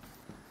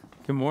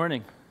Good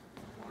morning.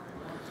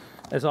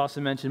 As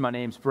Austin mentioned, my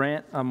name's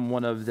Brant. I'm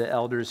one of the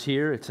elders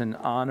here. It's an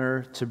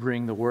honor to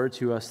bring the word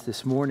to us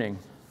this morning.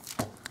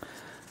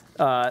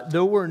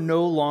 Though we're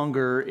no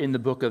longer in the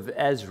book of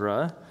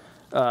Ezra,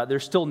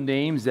 there's still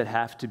names that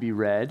have to be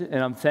read,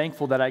 and I'm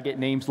thankful that I get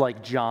names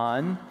like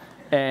John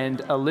and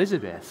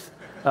Elizabeth.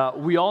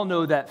 We all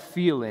know that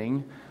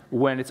feeling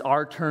when it's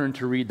our turn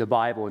to read the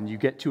Bible and you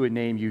get to a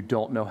name you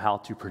don't know how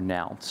to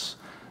pronounce.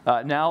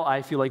 Now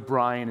I feel like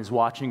Brian is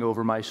watching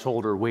over my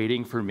shoulder,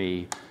 waiting for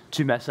me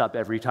to mess up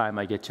every time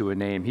I get to a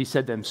name. He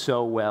said them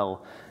so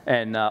well,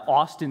 and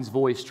Austin's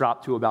voice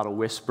dropped to about a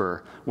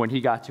whisper when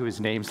he got to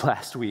his names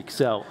last week.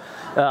 So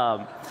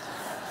I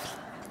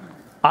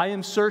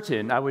am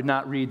certain I would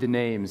not read the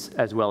names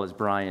as well as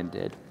Brian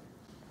did.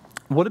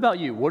 What about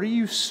you? What are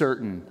you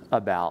certain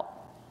about?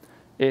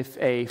 If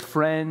a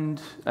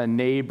friend, a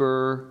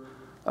neighbor,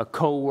 a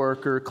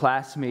coworker,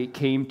 classmate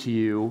came to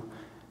you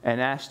and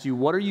asked you,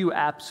 what are you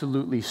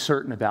absolutely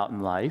certain about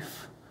in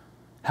life?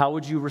 How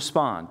would you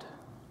respond?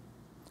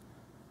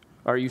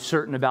 Are you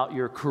certain about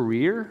your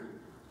career?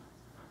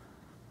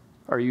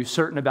 Are you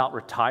certain about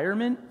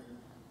retirement?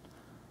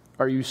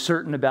 Are you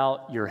certain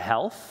about your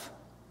health?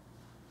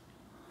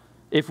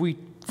 If we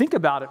think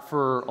about it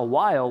for a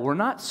while, we're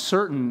not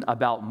certain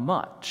about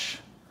much.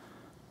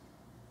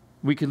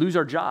 We could lose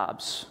our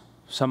jobs.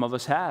 Some of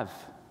us have.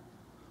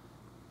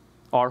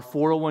 Our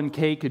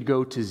 401k could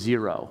go to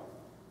zero.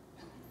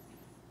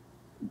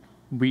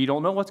 We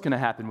don't know what's going to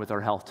happen with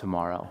our health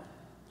tomorrow.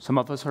 Some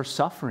of us are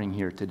suffering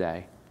here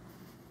today.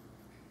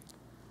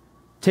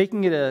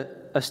 Taking it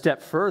a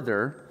step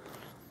further,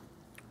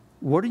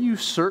 what are you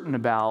certain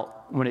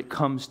about when it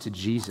comes to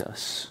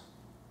Jesus?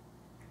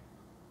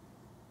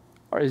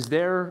 Or is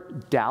there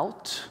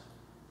doubt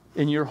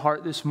in your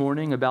heart this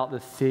morning about the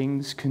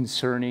things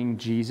concerning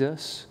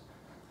Jesus?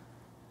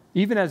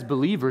 Even as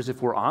believers,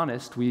 if we're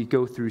honest, we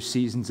go through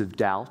seasons of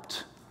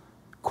doubt,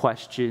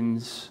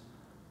 questions,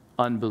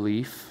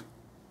 unbelief.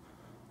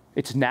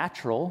 It's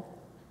natural,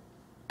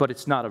 but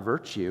it's not a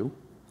virtue.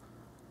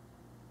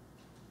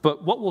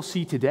 But what we'll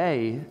see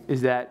today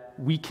is that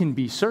we can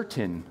be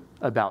certain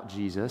about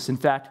Jesus. In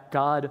fact,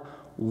 God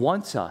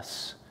wants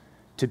us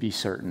to be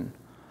certain.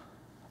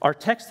 Our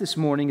text this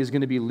morning is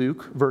going to be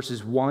Luke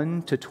verses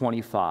 1 to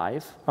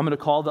 25. I'm going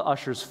to call the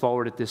ushers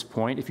forward at this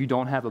point. If you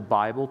don't have a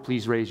Bible,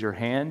 please raise your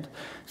hand.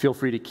 Feel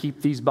free to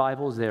keep these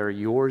Bibles. They are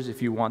yours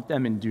if you want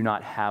them and do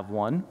not have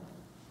one.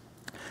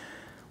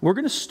 We're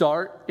going to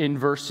start in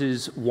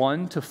verses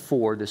 1 to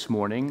 4 this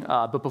morning,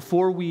 but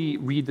before we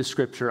read the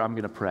scripture, I'm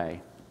going to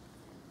pray.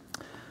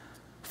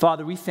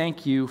 Father, we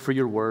thank you for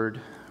your word.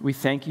 We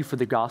thank you for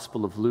the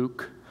Gospel of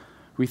Luke.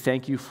 We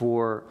thank you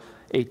for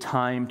a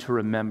time to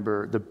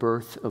remember the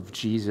birth of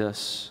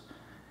Jesus,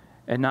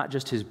 and not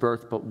just his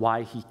birth, but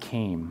why he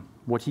came,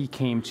 what he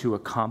came to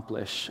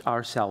accomplish,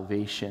 our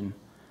salvation,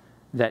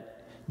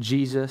 that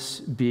Jesus,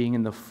 being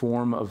in the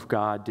form of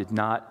God, did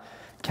not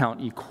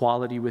count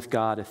equality with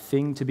God a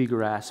thing to be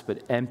grasped,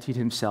 but emptied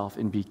himself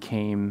and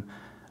became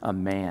a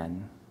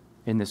man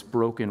in this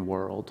broken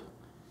world.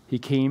 He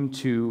came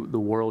to the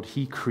world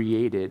he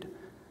created,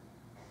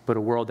 but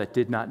a world that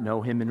did not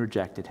know him and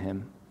rejected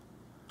him.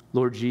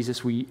 Lord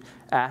Jesus, we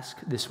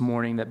ask this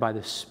morning that by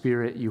the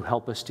Spirit you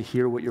help us to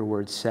hear what your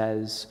word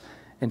says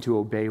and to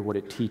obey what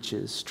it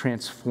teaches.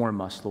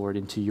 Transform us, Lord,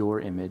 into your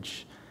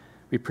image.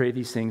 We pray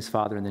these things,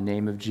 Father, in the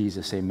name of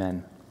Jesus.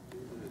 Amen.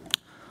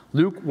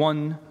 Luke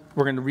 1.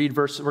 We're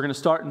going to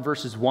start in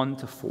verses 1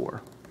 to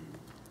 4.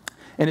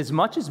 And as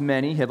much as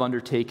many have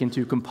undertaken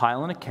to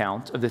compile an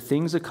account of the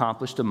things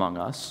accomplished among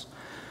us,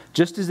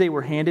 just as they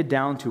were handed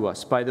down to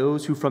us by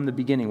those who from the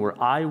beginning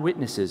were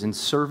eyewitnesses and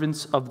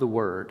servants of the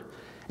word,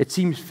 it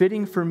seems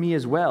fitting for me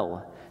as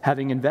well,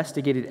 having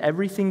investigated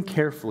everything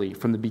carefully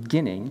from the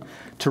beginning,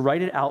 to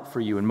write it out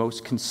for you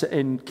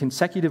in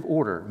consecutive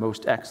order,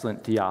 most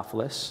excellent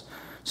Theophilus,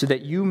 so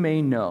that you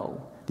may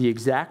know the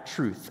exact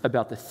truth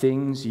about the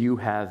things you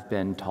have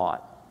been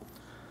taught.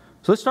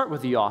 So let's start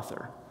with the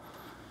author.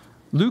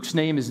 Luke's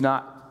name is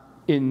not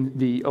in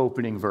the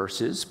opening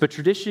verses, but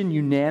tradition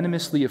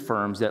unanimously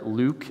affirms that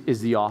Luke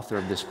is the author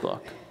of this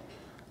book.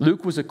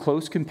 Luke was a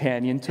close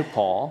companion to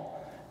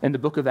Paul, and the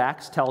book of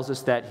Acts tells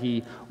us that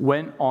he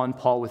went on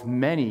Paul with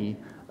many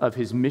of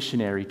his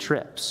missionary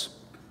trips.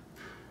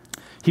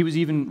 He was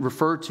even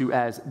referred to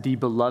as the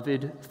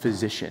beloved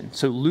physician.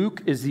 So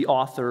Luke is the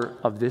author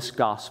of this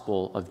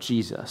gospel of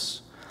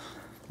Jesus.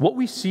 What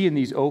we see in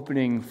these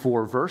opening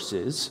 4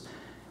 verses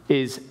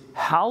is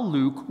how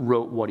Luke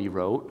wrote what he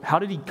wrote, how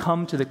did he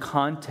come to the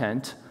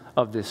content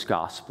of this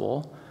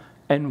gospel,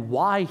 and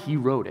why he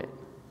wrote it.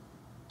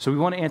 So we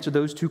want to answer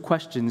those 2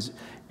 questions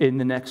in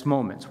the next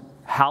moments.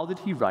 How did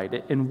he write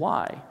it, and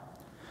why?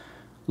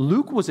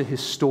 Luke was a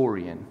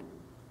historian.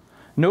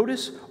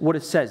 Notice what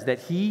it says,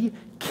 that he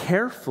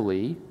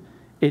carefully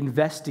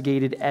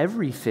investigated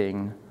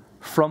everything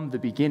from the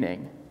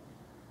beginning.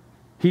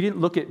 He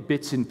didn't look at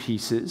bits and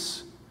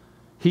pieces.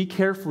 He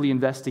carefully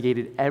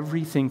investigated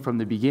everything from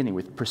the beginning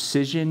with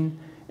precision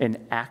and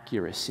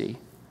accuracy.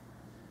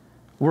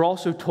 We're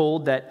also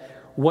told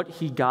that what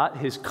he got,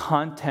 his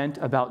content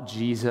about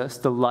Jesus,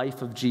 the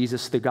life of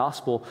Jesus, the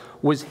gospel,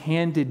 was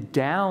handed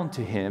down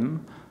to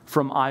him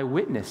from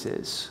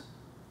eyewitnesses.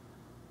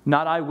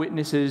 Not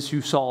eyewitnesses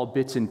who saw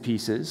bits and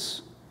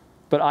pieces,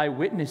 but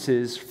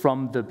eyewitnesses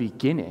from the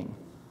beginning.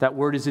 That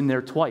word is in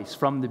there twice,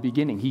 from the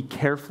beginning. He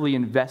carefully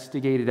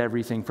investigated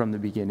everything from the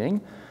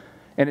beginning,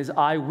 and his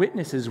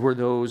eyewitnesses were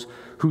those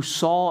who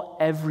saw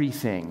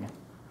everything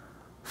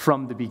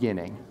from the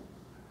beginning.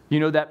 You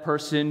know that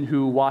person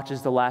who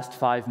watches the last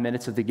 5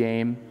 minutes of the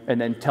game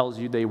and then tells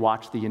you they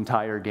watched the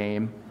entire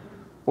game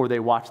or they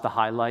watched the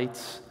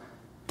highlights?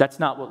 That's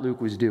not what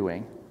Luke was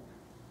doing.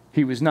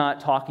 He was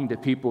not talking to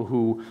people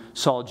who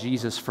saw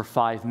Jesus for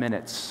 5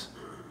 minutes,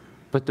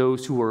 but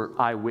those who were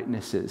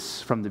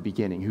eyewitnesses from the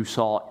beginning, who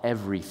saw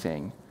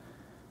everything.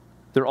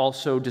 They're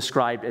also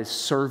described as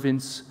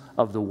servants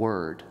of the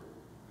word.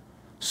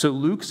 So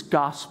Luke's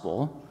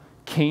gospel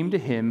came to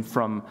him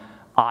from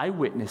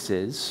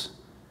eyewitnesses,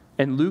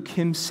 and Luke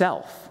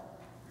himself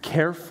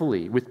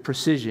carefully, with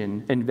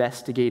precision,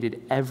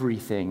 investigated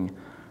everything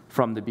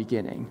from the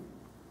beginning.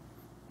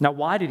 Now,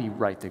 why did he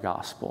write the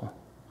gospel?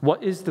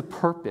 What is the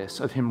purpose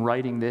of him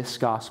writing this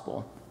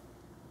gospel?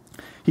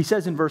 He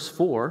says in verse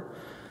 4,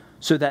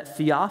 so that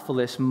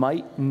Theophilus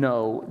might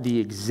know the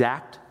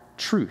exact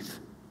truth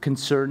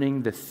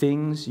concerning the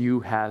things you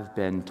have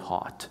been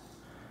taught.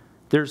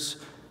 There's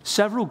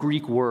several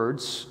Greek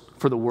words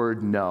for the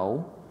word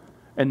know,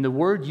 and the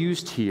word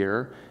used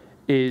here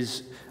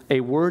is a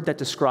word that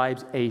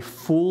describes a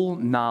full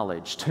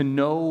knowledge, to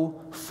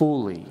know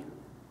fully.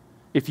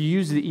 If you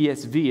use the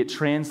ESV, it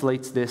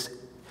translates this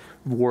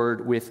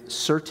word with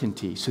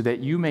certainty, so that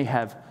you may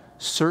have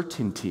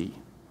certainty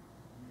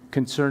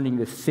concerning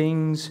the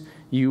things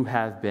you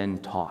have been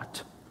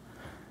taught.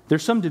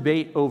 There's some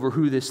debate over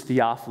who this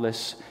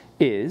Theophilus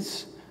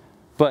is,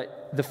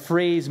 but the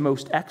phrase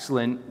most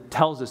excellent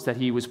tells us that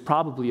he was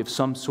probably of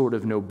some sort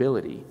of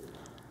nobility.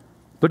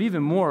 But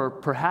even more,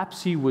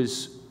 perhaps he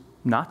was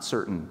not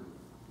certain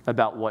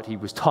about what he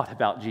was taught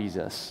about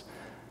Jesus.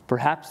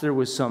 Perhaps there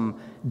was some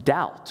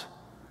doubt.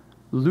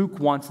 Luke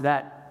wants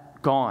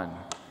that gone.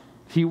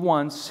 He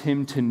wants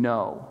him to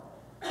know,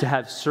 to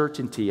have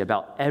certainty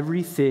about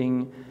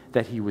everything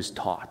that he was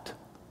taught.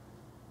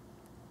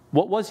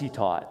 What was he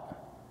taught?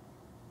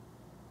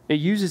 It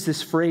uses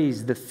this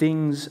phrase, the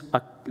things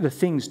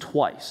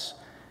twice,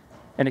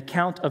 an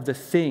account of the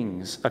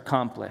things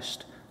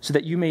accomplished, so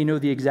that you may know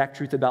the exact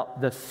truth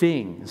about the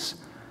things.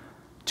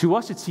 To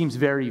us, it seems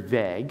very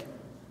vague,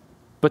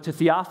 but to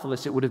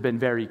Theophilus, it would have been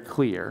very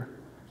clear.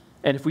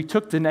 And if we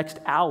took the next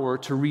hour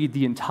to read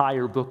the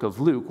entire book of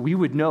Luke, we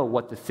would know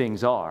what the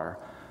things are.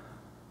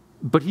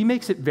 But he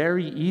makes it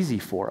very easy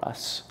for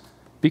us,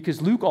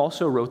 because Luke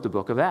also wrote the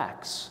book of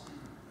Acts.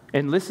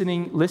 And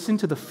listen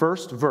to the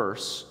first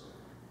verse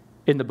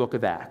in the book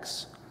of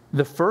Acts.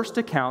 The first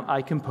account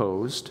I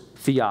composed,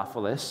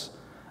 Theophilus,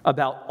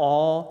 about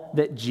all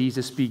that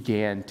Jesus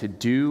began to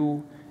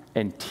do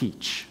and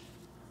teach.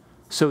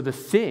 So the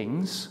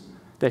things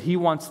that he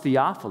wants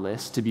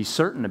Theophilus to be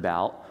certain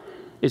about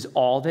is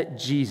all that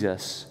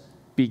Jesus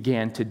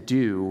began to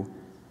do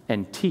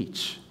and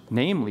teach,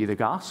 namely the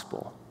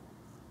gospel.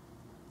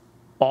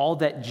 All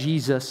that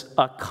Jesus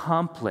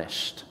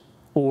accomplished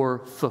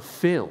or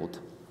fulfilled.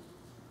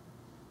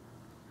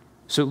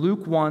 So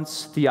Luke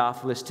wants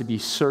Theophilus to be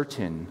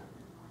certain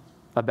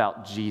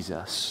about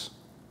Jesus.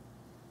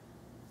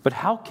 But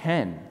how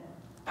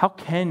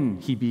can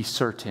he be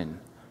certain?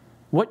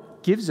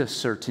 What gives us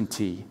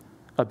certainty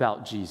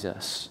about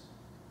Jesus?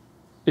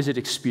 Is it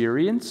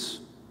experience?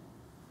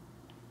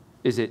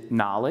 Is it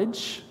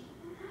knowledge?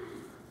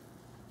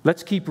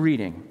 Let's keep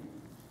reading.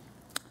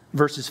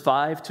 Verses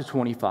 5 to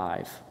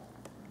 25.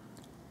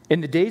 In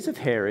the days of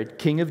Herod,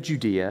 king of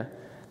Judea,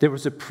 there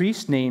was a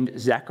priest named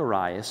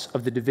Zacharias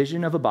of the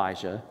division of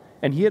Abijah,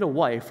 and he had a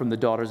wife from the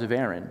daughters of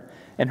Aaron,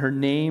 and her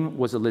name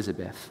was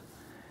Elizabeth.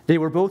 They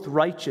were both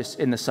righteous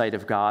in the sight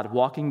of God,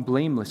 walking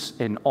blameless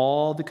in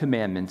all the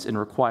commandments and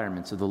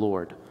requirements of the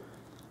Lord.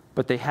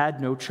 But they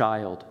had no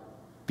child,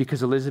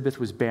 because Elizabeth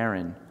was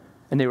barren,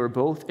 and they were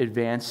both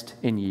advanced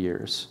in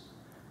years.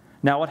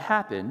 Now it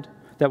happened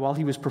that while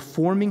he was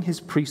performing his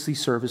priestly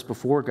service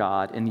before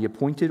God in the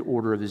appointed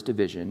order of his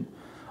division,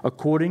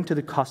 according to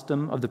the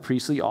custom of the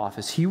priestly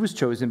office, he was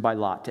chosen by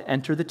lot to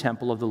enter the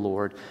temple of the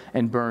Lord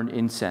and burn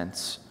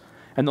incense.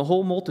 And the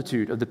whole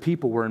multitude of the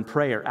people were in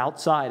prayer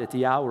outside at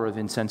the hour of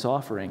incense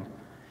offering.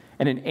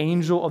 And an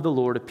angel of the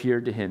Lord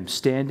appeared to him,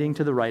 standing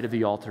to the right of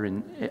the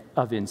altar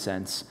of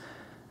incense.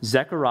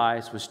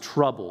 Zacharias was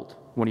troubled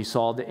when he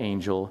saw the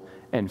angel,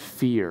 and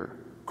fear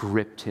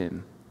gripped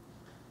him.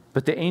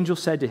 But the angel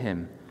said to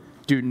him,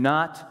 "Do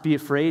not be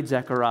afraid,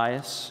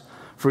 Zacharias,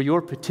 for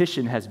your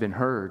petition has been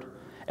heard.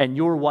 And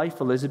your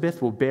wife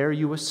Elizabeth will bear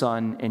you a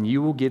son, and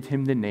you will give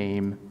him the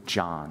name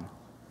John.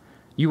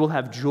 You will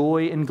have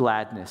joy and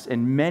gladness,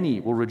 and many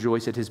will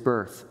rejoice at his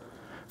birth.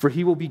 For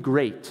he will be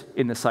great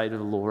in the sight of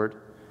the Lord.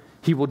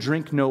 He will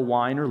drink no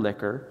wine or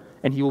liquor,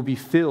 and he will be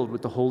filled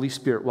with the Holy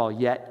Spirit while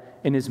yet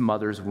in his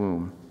mother's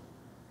womb.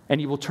 and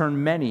he will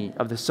turn many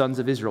of the sons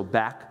of Israel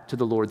back to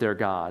the Lord their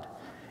God.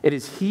 It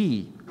is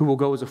he who will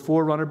go as a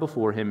forerunner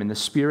before him in the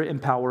spirit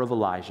and power of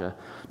Elijah,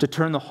 to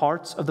turn the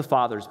hearts of the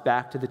fathers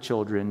back to the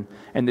children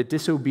and the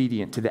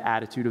disobedient to the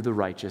attitude of the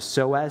righteous,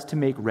 so as to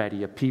make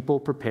ready a people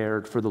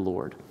prepared for the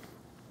Lord."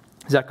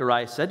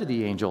 Zechariah said to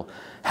the angel,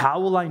 "How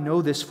will I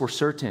know this for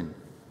certain?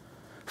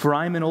 For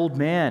I am an old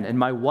man, and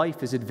my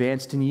wife is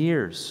advanced in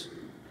years."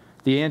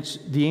 The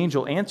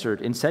angel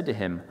answered and said to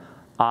him,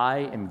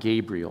 "I am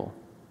Gabriel,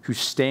 who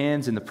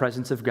stands in the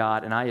presence of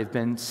God, and I have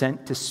been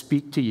sent to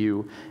speak to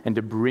you and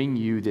to bring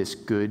you this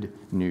good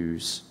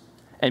news.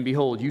 And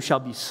behold, you shall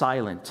be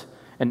silent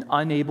and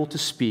unable to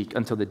speak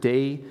until the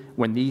day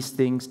when these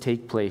things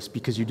take place,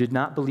 because you did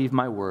not believe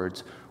my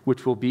words,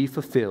 which will be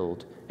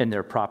fulfilled in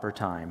their proper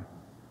time."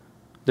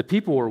 The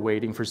people were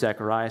waiting for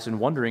Zacharias and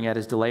wondering at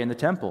his delay in the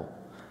temple.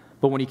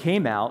 But when he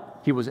came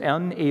out, he was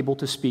unable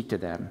to speak to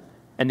them,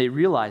 and they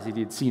realized that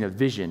he had seen a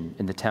vision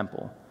in the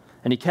temple.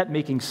 And he kept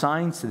making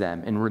signs to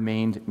them and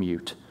remained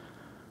mute.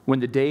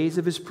 When the days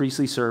of his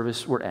priestly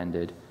service were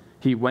ended,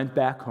 he went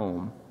back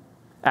home.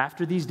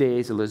 After these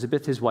days,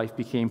 Elizabeth, his wife,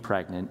 became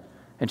pregnant,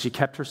 and she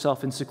kept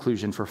herself in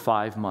seclusion for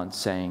 5 months,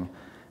 saying,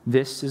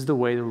 "This is the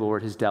way the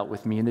Lord has dealt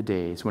with me in the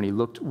days when he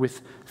looked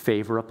with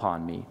favor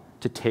upon me,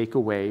 to take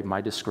away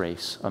my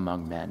disgrace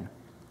among men."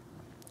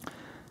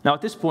 Now, at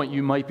this point,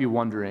 you might be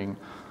wondering,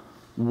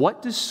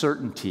 what does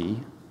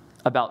certainty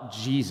about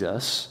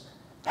Jesus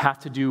have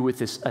to do with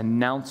this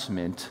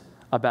announcement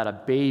about a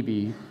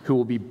baby who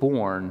will be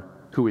born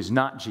who is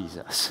not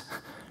Jesus,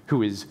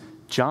 who is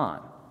John?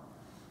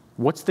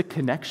 What's the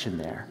connection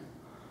there?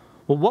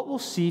 Well, what we'll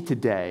see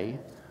today,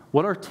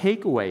 what our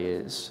takeaway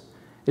is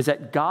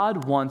that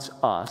God wants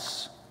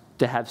us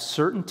to have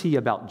certainty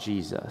about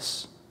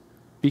Jesus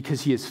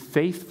because he is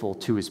faithful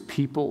to his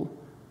people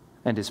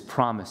and his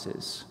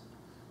promises.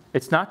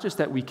 It's not just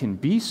that we can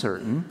be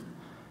certain,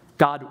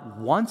 God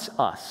wants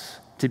us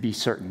to be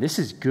certain. This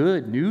is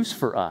good news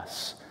for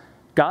us.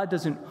 God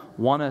doesn't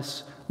want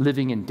us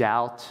living in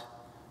doubt,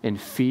 in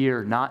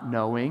fear, not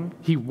knowing.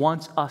 He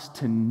wants us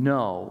to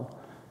know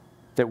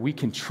that we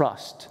can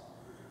trust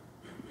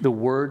the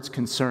words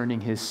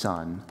concerning his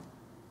Son.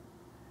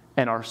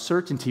 And our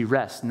certainty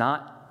rests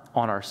not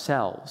on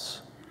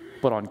ourselves,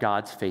 but on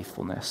God's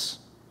faithfulness.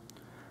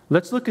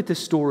 Let's look at this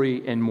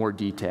story in more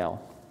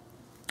detail,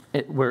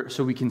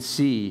 so we can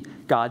see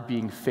God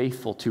being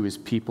faithful to his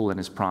people and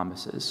his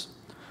promises.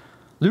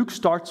 Luke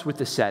starts with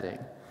the setting.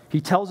 He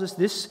tells us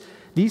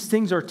these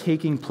things are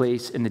taking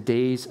place in the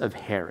days of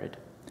Herod.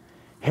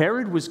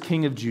 Herod was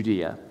king of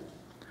Judea,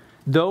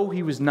 though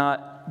he was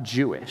not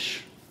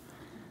Jewish.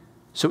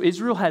 So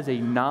Israel has a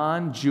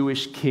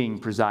non-Jewish king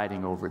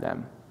presiding over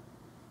them.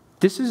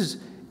 This is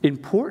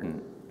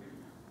important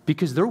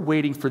because they're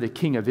waiting for the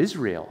king of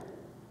Israel.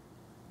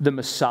 The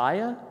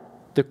Messiah,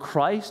 the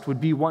Christ, would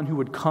be one who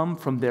would come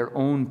from their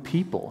own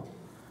people.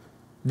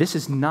 This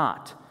is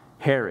not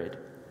Herod.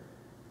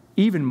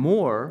 Even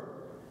more,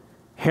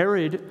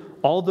 Herod,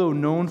 although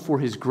known for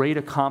his great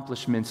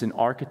accomplishments in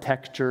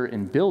architecture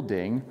and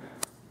building,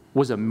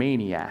 was a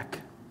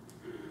maniac.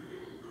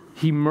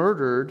 He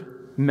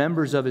murdered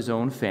members of his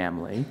own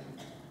family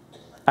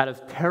out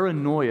of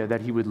paranoia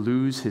that he would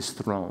lose his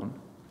throne.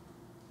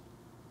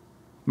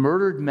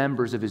 Murdered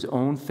members of his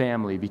own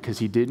family because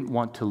he didn't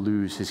want to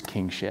lose his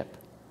kingship.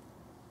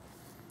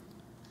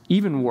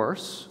 Even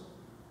worse,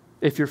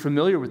 if you're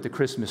familiar with the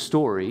Christmas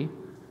story,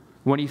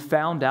 when he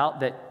found out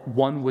that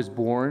one was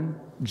born,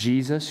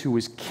 Jesus, who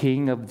was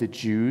king of the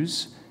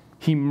Jews,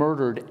 he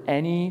murdered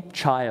any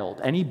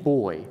child, any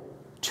boy,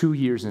 2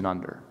 years and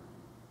under.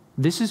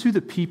 This is who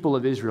the people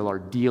of Israel are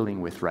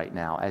dealing with right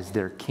now as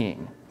their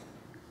king.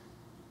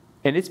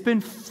 And it's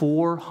been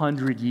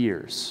 400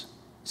 years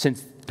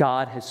since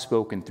God has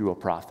spoken through a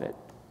prophet.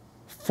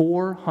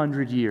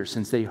 400 years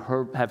since they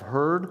have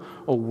heard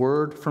a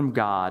word from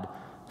God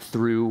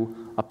through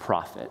a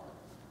prophet.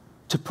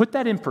 To put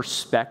that in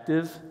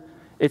perspective,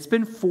 it's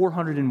been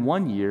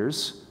 401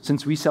 years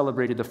since we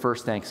celebrated the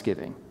first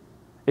Thanksgiving.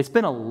 It's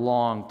been a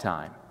long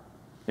time.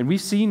 And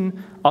we've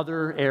seen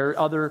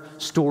other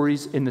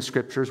stories in the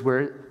scriptures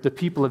where the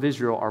people of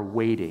Israel are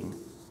waiting,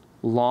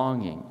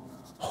 longing,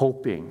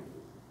 hoping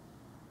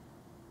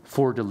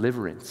for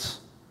deliverance.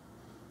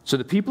 So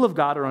the people of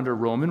God are under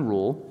Roman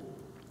rule.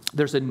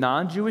 There's a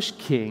non-Jewish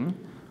king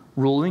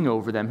ruling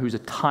over them who's a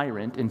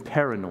tyrant and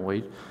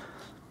paranoid,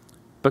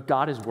 but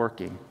God is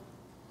working.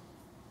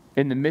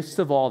 In the midst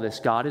of all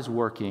this, God is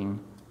working,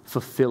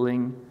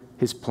 fulfilling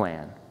his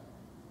plan.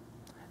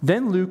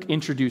 Then Luke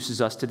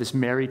introduces us to this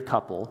married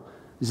couple,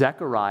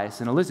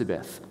 Zacharias and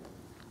Elizabeth.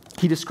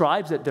 He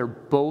describes that they're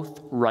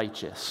both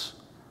righteous.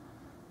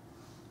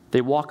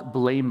 They walk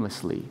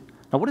blamelessly.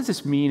 Now, what does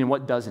this mean and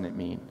what doesn't it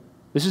mean?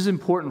 This is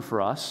important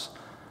for us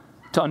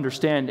to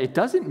understand. It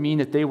doesn't mean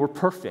that they were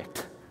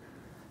perfect.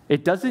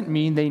 It doesn't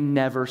mean they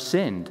never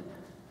sinned.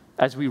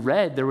 As we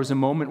read, there was a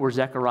moment where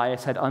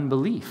Zacharias had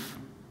unbelief.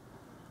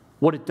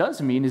 What it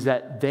does mean is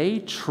that they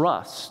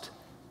trust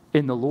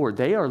in the Lord.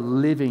 They are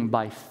living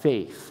by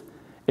faith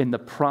in the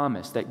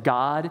promise that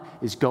God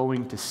is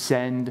going to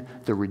send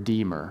the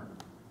Redeemer.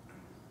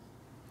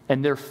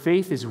 And their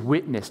faith is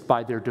witnessed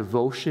by their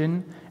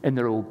devotion and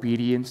their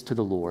obedience to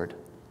the Lord.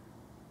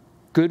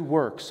 Good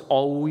works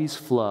always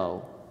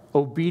flow.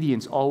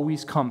 Obedience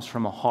always comes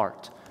from a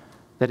heart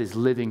that is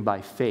living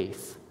by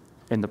faith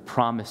in the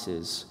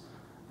promises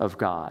of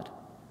God.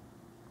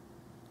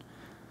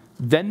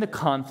 Then the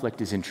conflict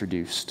is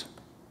introduced.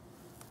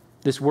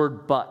 This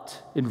word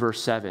 "but" in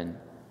verse 7.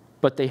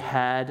 But they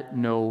had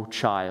no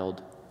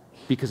child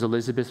because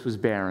Elizabeth was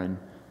barren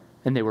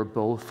and they were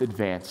both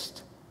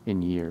advanced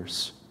in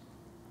years.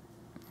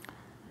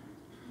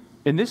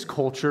 In this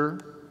culture,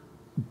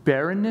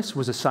 barrenness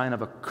was a sign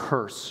of a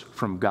curse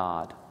from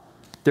God.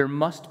 There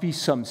must be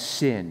some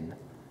sin,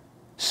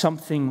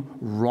 something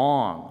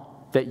wrong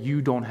that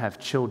you don't have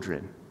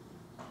children.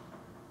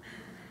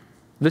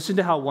 Listen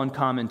to how one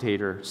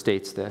commentator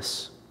states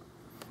this.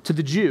 To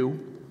the Jew,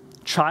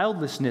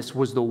 childlessness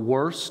was the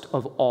worst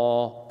of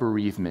all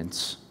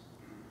bereavements.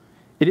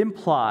 It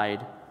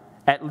implied,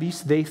 at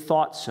least they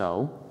thought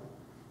so,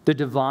 the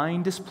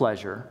divine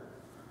displeasure,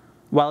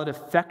 while it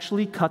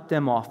effectually cut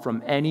them off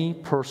from any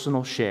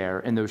personal share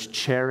in those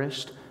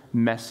cherished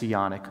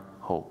messianic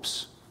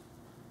hopes.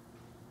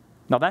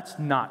 Now, that's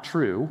not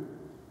true,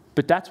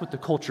 but that's what the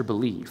culture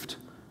believed.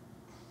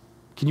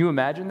 Can you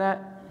imagine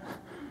that?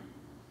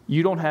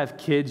 You don't have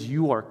kids,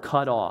 you are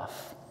cut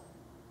off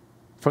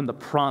from the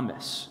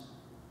promise,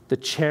 the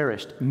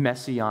cherished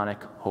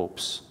messianic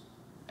hopes.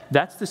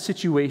 That's the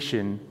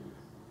situation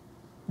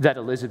that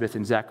Elizabeth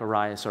and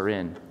Zacharias are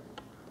in.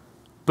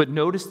 But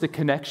notice the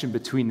connection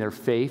between their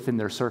faith and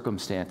their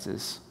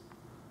circumstances.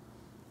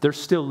 They're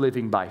still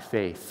living by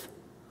faith.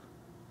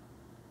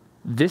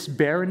 This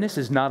barrenness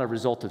is not a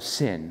result of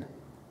sin.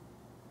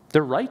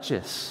 They're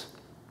righteous.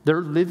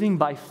 They're living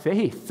by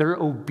faith. They're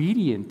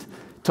obedient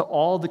to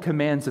all the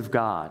commands of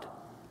God.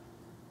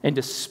 And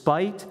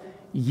despite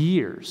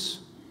years,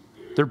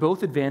 they're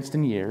both advanced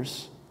in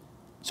years.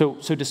 So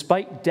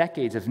despite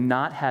decades of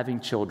not having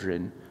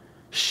children,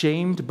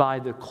 shamed by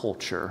the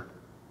culture,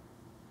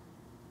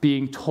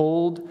 being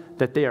told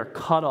that they are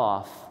cut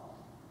off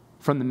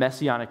from the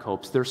messianic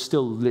hopes, they're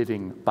still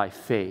living by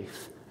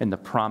faith in the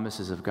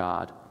promises of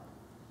God.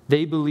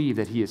 They believe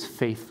that He is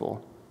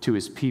faithful to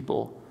His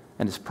people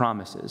and His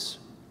promises.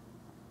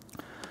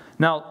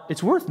 Now,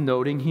 it's worth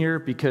noting here,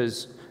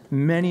 because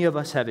many of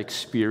us have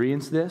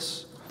experienced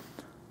this,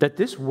 that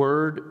this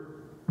word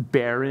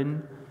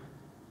barren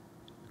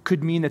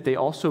could mean that they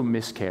also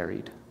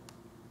miscarried.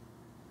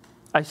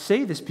 I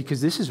say this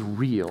because this is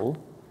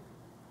real,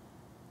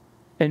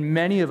 and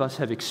many of us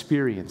have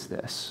experienced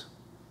this.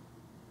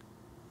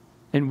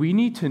 And we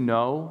need to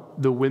know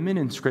the women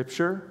in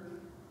Scripture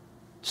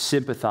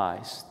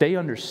sympathize. They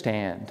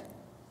understand.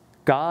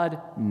 God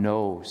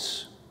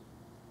knows.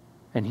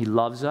 And He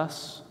loves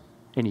us,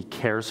 and He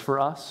cares for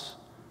us.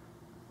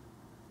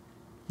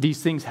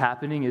 These things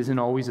happening isn't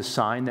always a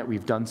sign that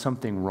we've done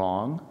something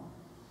wrong,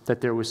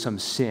 that there was some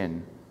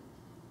sin.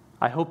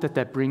 I hope that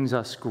that brings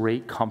us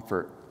great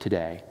comfort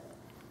today.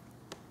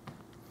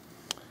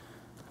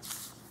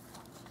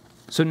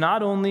 So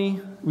not only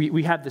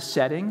we have the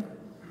setting,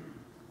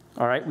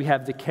 all right, we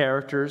have the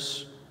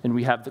characters, and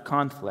we have the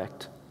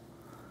conflict.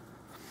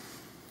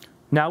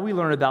 Now we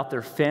learn about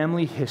their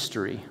family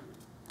history.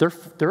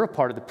 They're a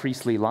part of the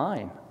priestly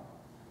line.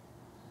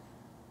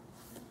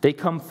 They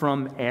come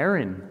from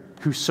Aaron,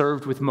 who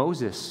served with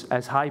Moses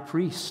as high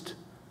priest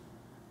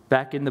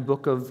back in the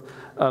book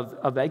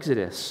of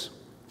Exodus.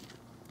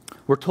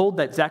 We're told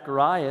that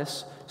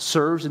Zacharias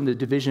serves in the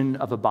division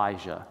of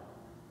Abijah.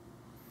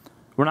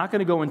 We're not going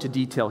to go into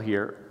detail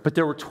here, but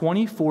there were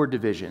 24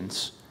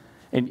 divisions,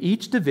 and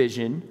each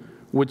division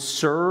would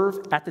serve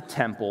at the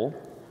temple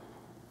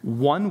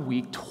 1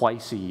 week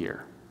twice a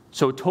year.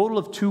 So a total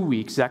of 2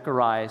 weeks,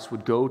 Zacharias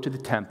would go to the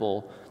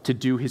temple to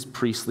do his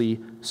priestly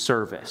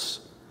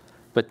service.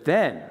 But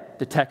then,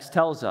 the text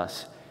tells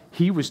us,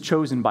 he was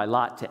chosen by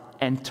Lot to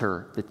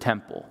enter the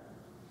temple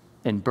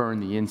and burn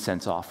the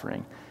incense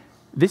offering.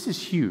 This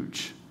is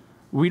huge.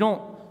 We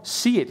don't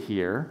see it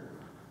here,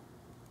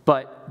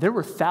 but there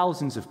were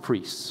thousands of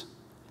priests.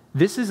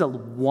 This is a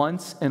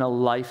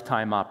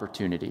once-in-a-lifetime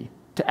opportunity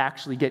to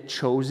actually get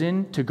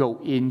chosen to go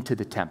into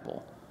the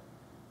temple.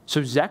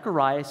 So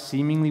Zacharias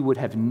seemingly would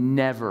have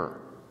never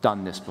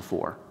done this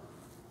before.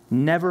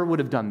 Never would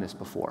have done this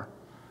before.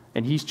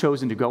 And he's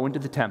chosen to go into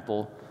the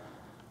temple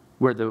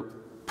where the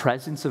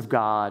presence of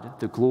God,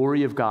 the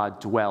glory of God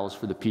dwells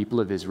for the people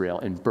of Israel,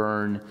 and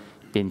burn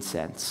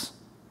incense.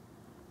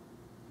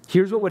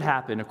 Here's what would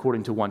happen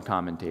according to one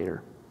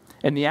commentator.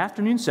 In the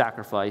afternoon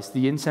sacrifice,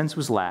 the incense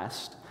was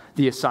last.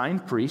 The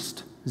assigned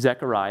priest,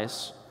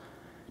 Zacharias,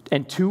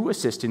 and 2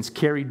 assistants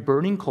carried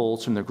burning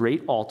coals from the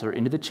great altar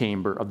into the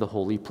chamber of the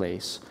holy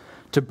place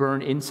to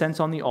burn incense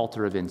on the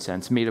altar of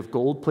incense made of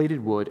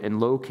gold-plated wood and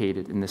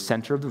located in the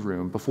center of the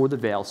room before the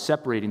veil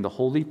separating the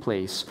holy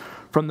place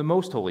from the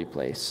most holy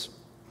place.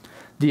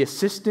 The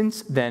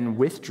assistants then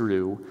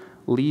withdrew,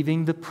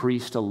 leaving the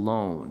priest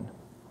alone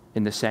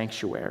in the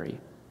sanctuary.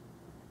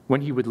 when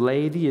he would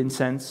lay the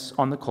incense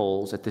on the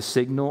coals at the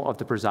signal of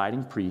the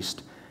presiding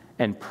priest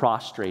and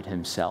prostrate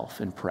himself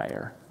in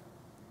prayer.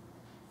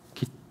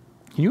 Can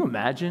you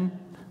imagine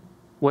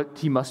what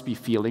he must be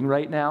feeling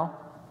right now?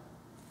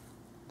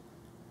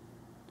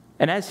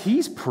 And as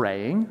he's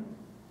praying,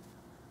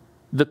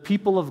 the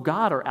people of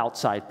God are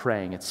outside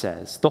praying, it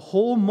says. The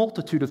whole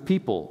multitude of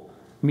people,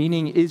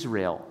 meaning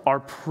Israel,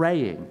 are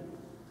praying.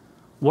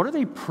 What are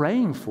they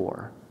praying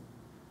for?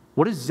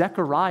 What is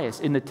Zechariah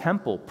in the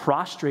temple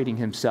prostrating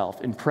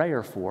himself in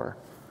prayer for?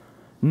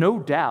 No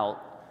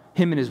doubt,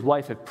 him and his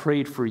wife have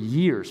prayed for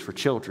years for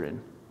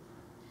children.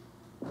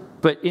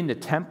 But in the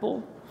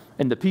temple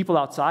and the people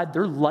outside,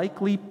 they're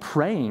likely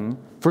praying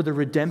for the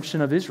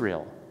redemption of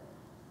Israel.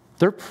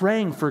 They're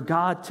praying for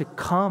God to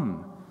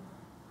come.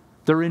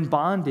 They're in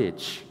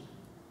bondage.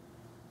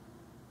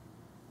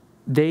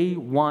 They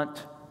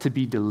want to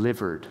be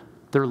delivered.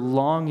 They're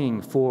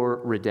longing for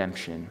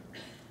redemption.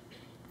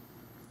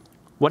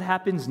 What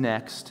happens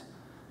next?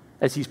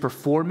 As he's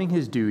performing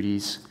his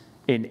duties,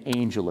 an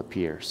angel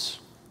appears.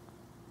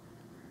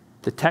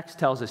 The text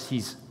tells us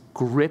he's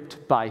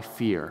gripped by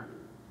fear.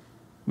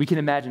 We can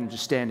imagine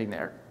just standing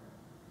there.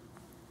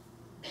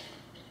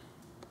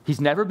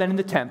 He's never been in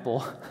the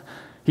temple.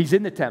 He's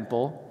in the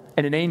temple,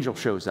 and an angel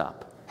shows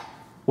up.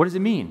 What does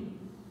it mean?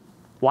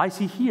 Why is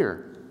he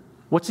here?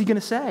 What's he going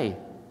to say?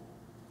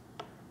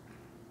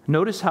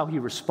 Notice how he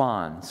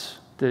responds,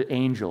 the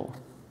angel.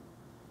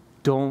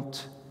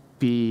 Don't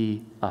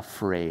be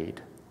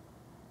afraid.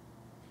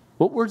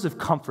 What words of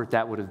comfort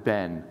that would have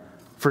been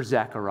for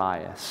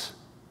Zacharias.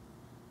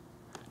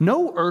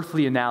 No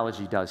earthly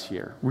analogy does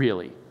here,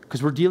 really,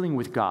 because we're dealing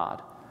with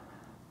God.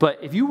 But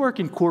if you work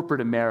in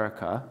corporate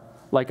America,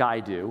 like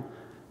I do,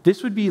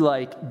 this would be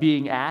like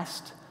being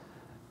asked,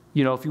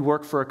 if you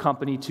work for a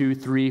company,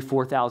 2,000, 3,000,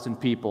 4,000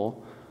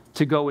 people,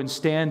 to go and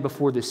stand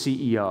before the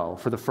CEO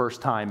for the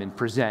first time and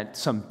present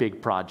some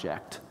big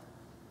project.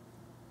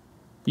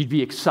 You'd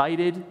be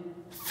excited,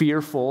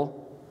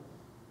 fearful.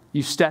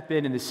 You step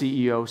in and the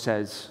CEO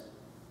says,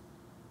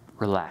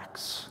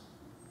 relax.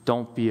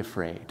 Don't be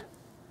afraid.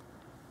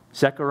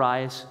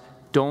 Zacharias,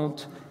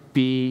 don't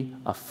be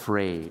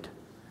afraid.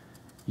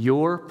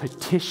 Your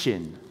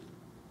petition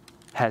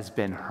has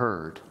been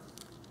heard.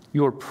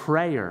 Your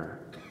prayer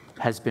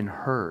has been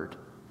heard.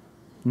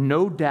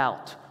 No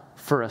doubt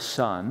for a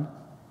son,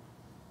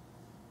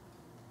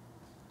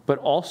 but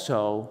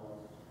also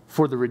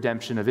for the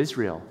redemption of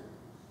Israel.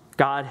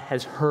 God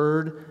has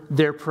heard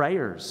their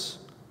prayers.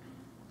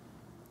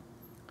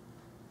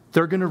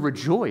 They're going to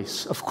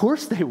rejoice. Of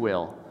course they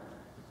will.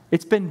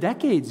 It's been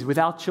decades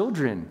without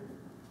children.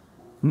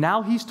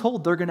 Now he's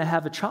told they're going to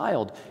have a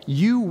child.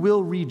 You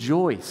will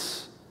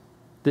rejoice,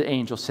 the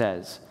angel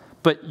says.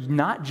 But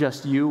not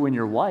just you and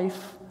your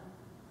wife.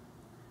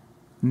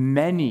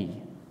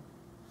 Many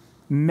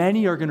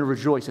are going to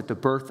rejoice at the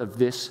birth of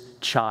this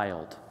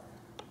child.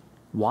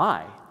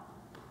 Why?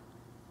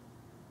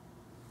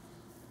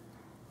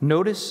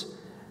 Notice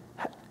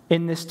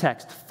in this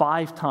text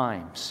 5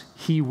 times,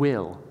 he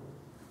will.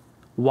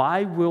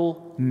 Why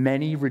will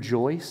many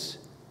rejoice?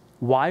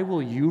 Why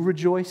will you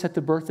rejoice at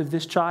the birth of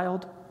this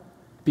child?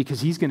 Because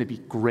he's going to be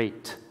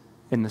great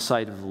in the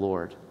sight of the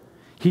Lord.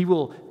 He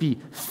will be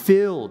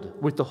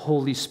filled with the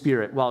Holy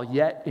Spirit while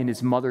yet in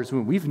his mother's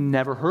womb. We've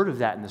never heard of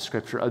that in the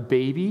scripture. A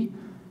baby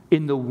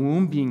in the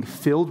womb being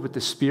filled with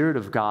the Spirit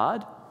of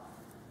God.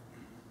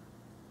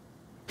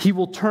 He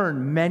will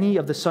turn many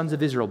of the sons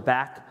of Israel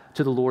back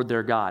to the Lord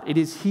their God. It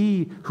is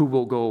he who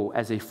will go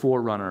as a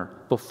forerunner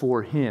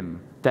before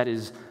him, that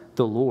is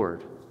the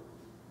Lord.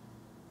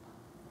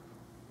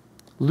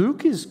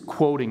 Luke is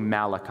quoting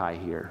Malachi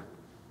here,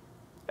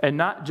 and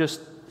not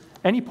just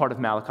any part of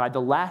Malachi,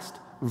 the last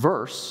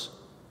verse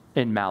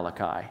in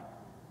Malachi.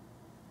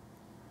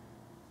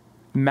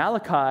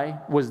 Malachi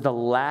was the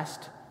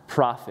last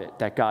prophet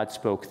that God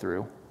spoke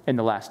through in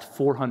the last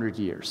 400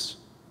 years.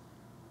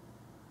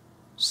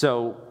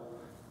 So,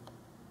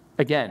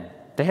 again,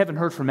 they haven't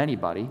heard from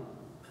anybody.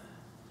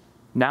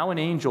 Now an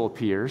angel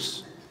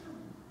appears,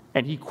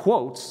 and he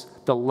quotes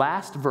the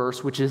last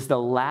verse, which is the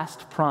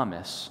last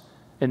promise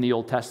in the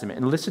Old Testament.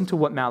 And listen to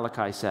what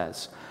Malachi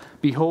says.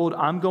 Behold,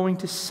 I'm going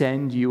to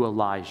send you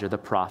Elijah the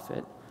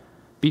prophet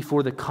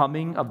before the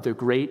coming of the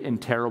great and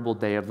terrible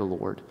day of the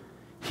Lord.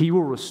 He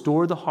will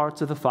restore the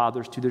hearts of the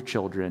fathers to their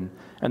children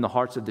and the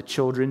hearts of the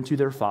children to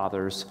their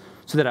fathers,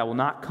 so that I will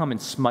not come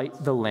and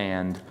smite the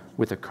land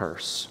with a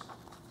curse.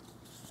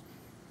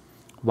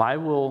 Why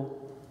will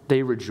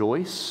they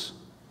rejoice?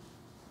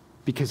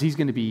 Because he's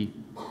going to be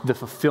the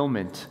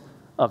fulfillment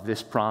of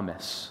this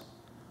promise.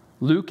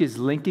 Luke is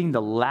linking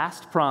the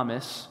last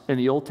promise in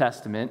the Old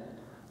Testament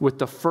with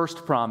the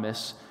first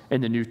promise in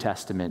the New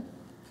Testament.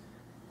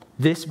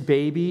 This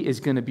baby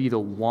is going to be the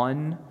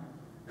one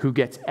who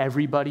gets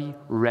everybody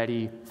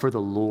ready for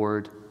the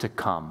Lord to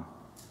come.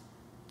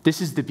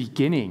 This is the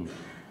beginning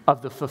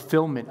of the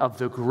fulfillment of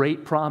the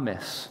great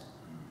promise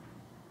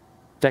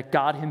that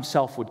God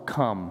himself would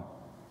come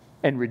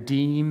and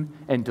redeem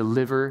and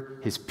deliver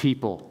his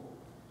people.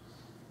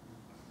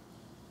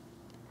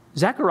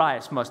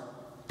 Zacharias must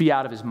be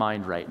out of his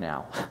mind right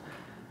now.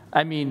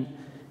 I mean,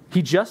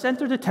 he just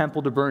entered the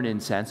temple to burn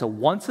incense, a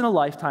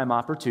once-in-a-lifetime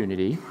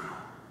opportunity,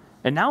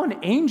 and now an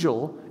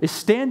angel is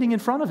standing in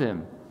front of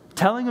him,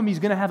 telling him he's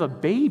going to have a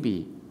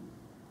baby.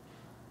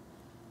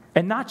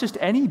 And not just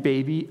any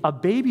baby, a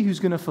baby who's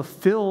going to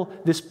fulfill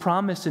this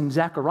promise in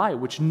Zechariah,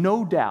 which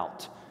no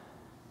doubt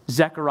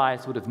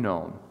Zacharias would have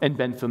known and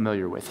been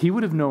familiar with. He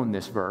would have known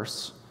this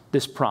verse,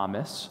 this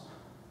promise,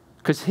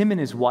 because him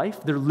and his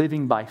wife, they're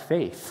living by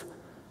faith.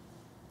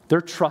 They're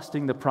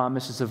trusting the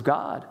promises of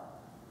God.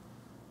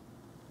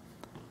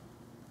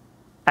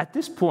 At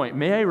this point,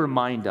 may I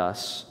remind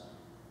us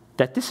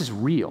that this is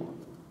real.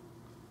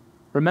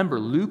 Remember,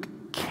 Luke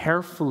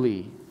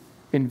carefully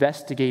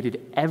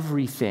investigated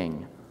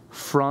everything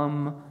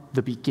from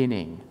the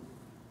beginning.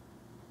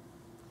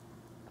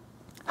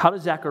 How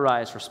does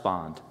Zacharias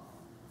respond?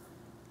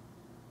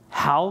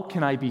 How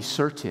can I be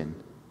certain?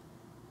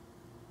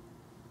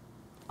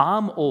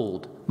 I'm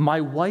old.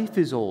 My wife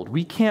is old.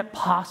 We can't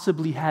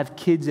possibly have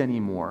kids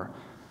anymore.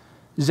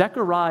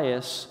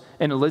 Zacharias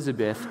and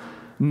Elizabeth,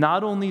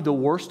 not only the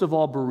worst of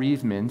all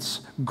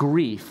bereavements,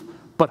 grief,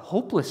 but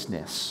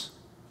hopelessness.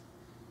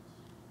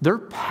 They're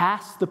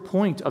past the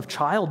point of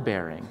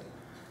childbearing.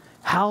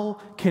 How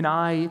can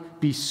I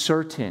be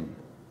certain?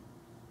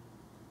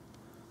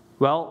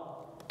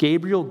 Well,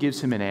 Gabriel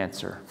gives him an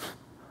answer.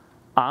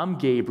 I'm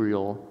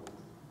Gabriel,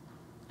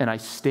 and I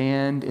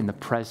stand in the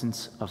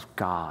presence of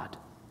God.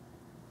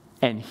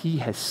 And he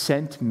has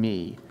sent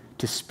me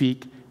to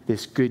speak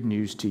this good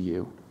news to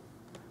you.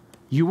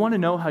 You want to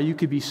know how you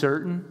could be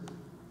certain?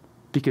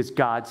 Because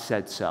God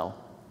said so.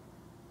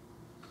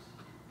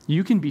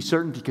 You can be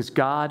certain because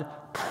God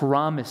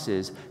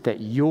promises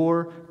that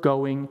you're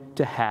going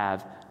to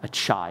have a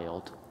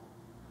child.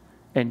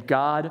 And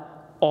God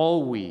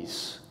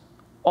always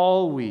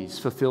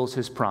fulfills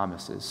his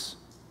promises.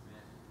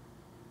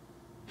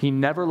 He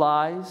never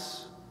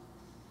lies.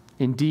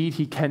 Indeed,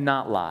 he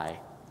cannot lie.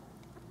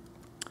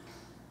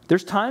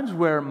 There's times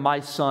where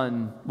my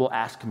son will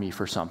ask me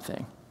for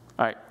something.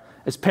 All right,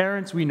 as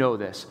parents, we know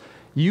this.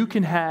 You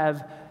can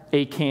have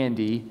a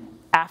candy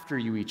after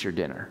you eat your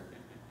dinner.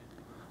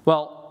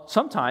 Well,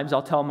 sometimes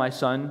I'll tell my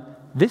son,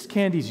 this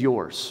candy's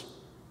yours.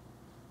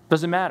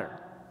 Doesn't matter.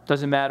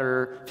 Doesn't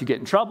matter if you get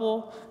in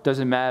trouble.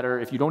 Doesn't matter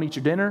if you don't eat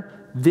your dinner.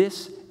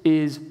 This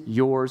is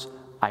yours,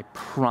 I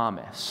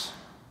promise.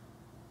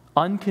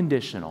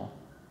 Unconditional.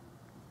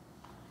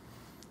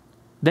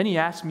 Then he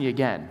asked me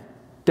again,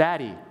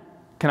 Daddy,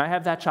 can I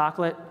have that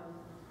chocolate?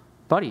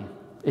 Buddy,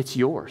 it's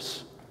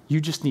yours. You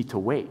just need to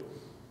wait.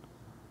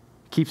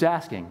 Keeps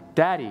asking,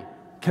 Daddy,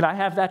 can I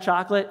have that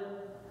chocolate?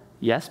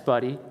 Yes,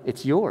 buddy,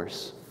 it's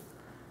yours.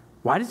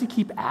 Why does he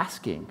keep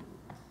asking?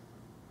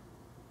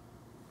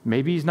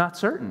 Maybe he's not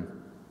certain.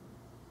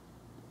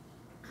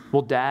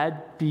 Will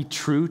Dad be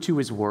true to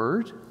his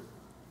word?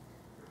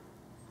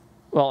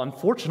 Well,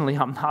 unfortunately,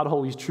 I'm not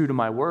always true to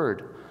my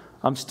word.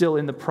 I'm still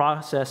in the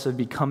process of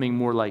becoming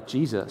more like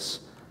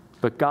Jesus.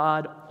 But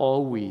God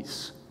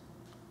always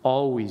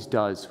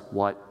does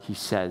what he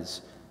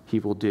says he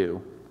will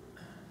do.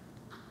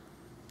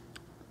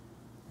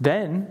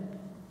 Then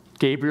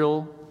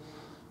Gabriel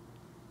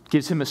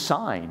gives him a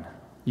sign.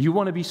 You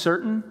want to be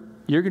certain?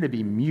 You're going to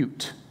be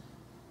mute.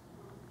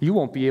 You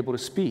won't be able to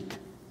speak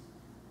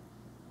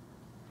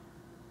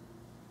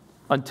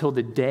until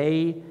the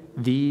day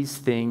these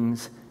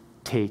things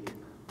take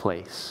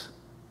place.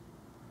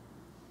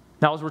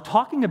 Now, as we're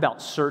talking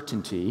about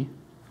certainty,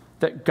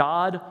 that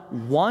God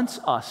wants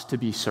us to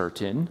be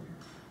certain,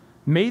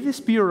 may this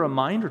be a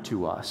reminder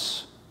to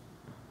us.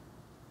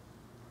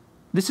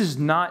 This is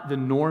not the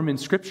norm in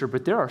Scripture,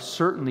 but there are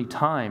certainly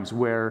times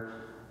where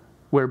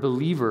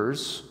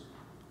believers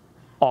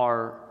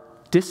are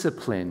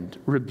disciplined,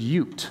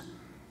 rebuked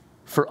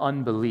for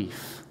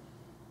unbelief.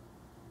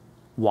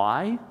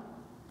 Why?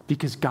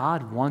 Because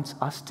God wants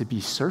us to be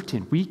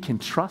certain. We can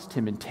trust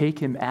him and take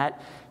him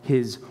at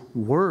his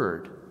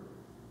word.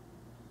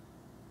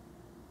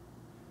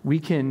 We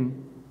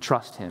can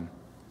trust him.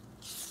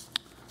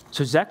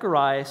 So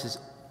Zacharias is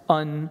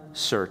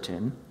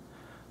uncertain,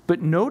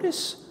 but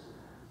notice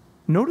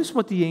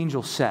what the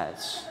angel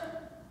says.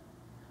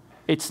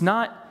 It's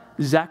not,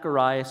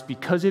 Zacharias,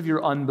 because of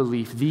your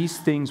unbelief, these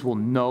things will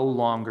no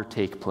longer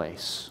take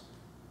place.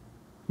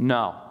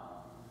 No.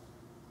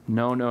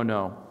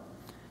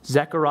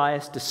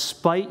 Zacharias,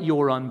 despite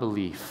your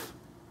unbelief,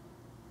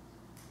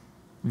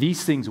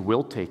 these things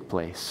will take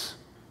place.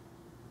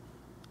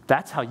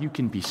 That's how you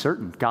can be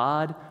certain.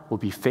 God will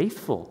be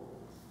faithful.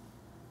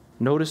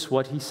 Notice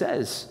what he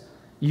says.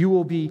 You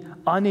will be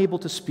unable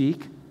to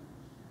speak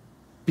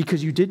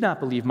because you did not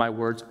believe my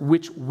words,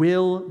 which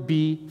will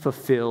be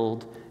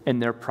fulfilled in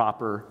their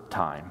proper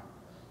time.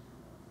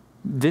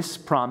 This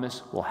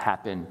promise will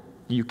happen.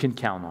 You can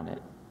count on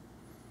it.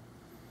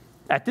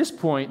 At this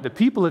point, the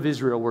people of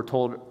Israel were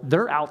told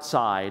they're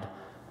outside.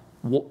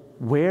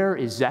 Where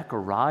is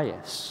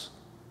Zacharias?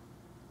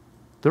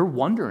 They're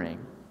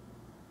wondering.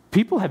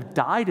 People have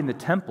died in the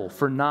temple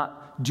for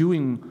not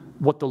doing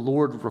what the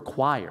Lord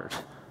required.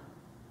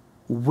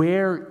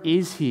 Where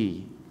is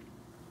he?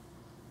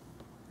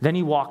 Then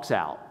he walks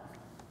out.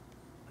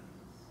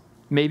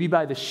 Maybe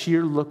by the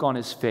sheer look on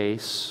his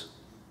face.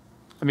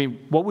 I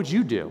mean, what would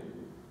you do?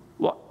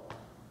 What?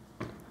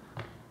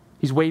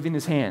 He's waving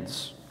his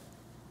hands.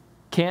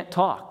 Can't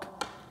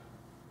talk.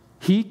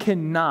 He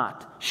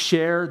cannot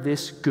share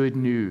this good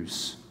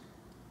news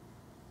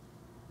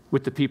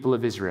with the people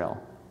of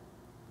Israel.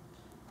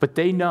 But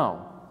they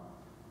know,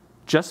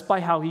 just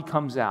by how he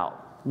comes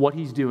out, what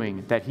he's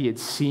doing, that he had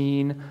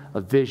seen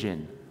a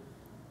vision.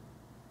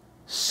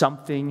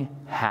 Something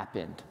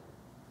happened.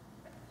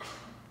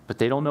 But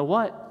they don't know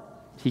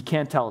what. He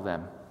can't tell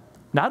them.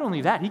 Not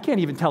only that, he can't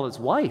even tell his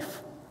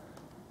wife.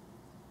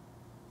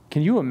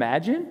 Can you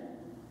imagine?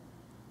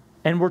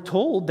 And we're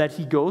told that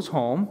he goes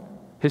home,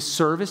 his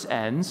service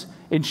ends,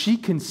 and she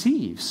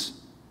conceives.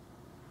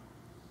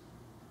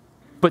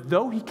 But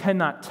though he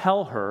cannot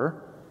tell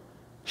her,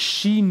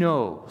 she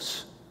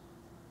knows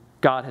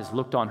God has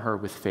looked on her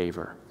with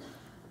favor.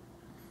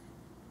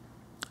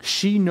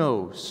 She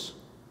knows,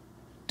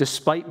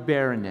 despite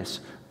barrenness,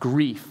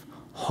 grief,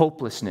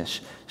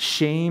 hopelessness,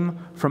 shame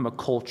from a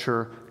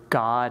culture,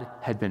 God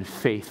had been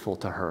faithful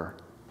to her.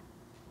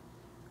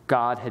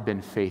 God had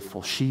been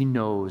faithful. She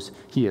knows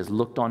he has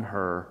looked on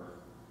her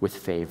with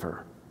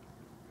favor.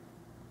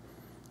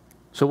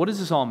 So what does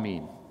this all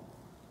mean?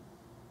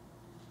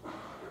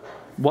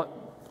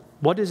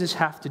 What does this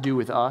have to do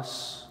with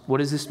us? What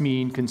does this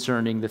mean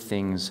concerning the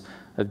things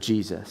of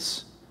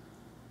Jesus?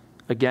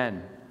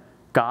 Again,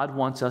 God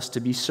wants us to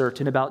be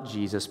certain about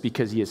Jesus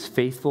because he is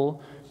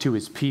faithful to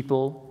his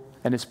people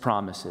and his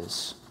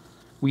promises.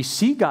 We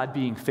see God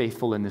being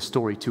faithful in this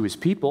story to his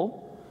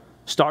people,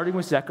 starting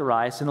with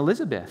Zacharias and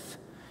Elizabeth.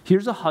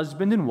 Here's a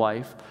husband and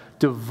wife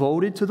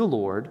devoted to the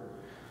Lord,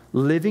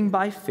 living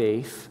by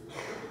faith,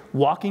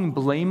 walking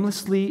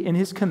blamelessly in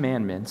his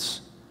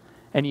commandments,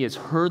 and he has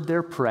heard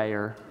their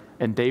prayer,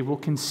 and they will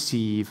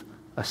conceive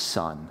a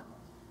son.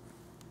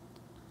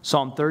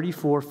 Psalm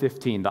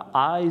 34:15, the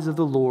eyes of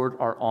the Lord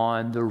are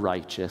on the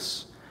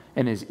righteous,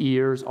 and his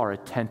ears are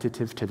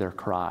attentive to their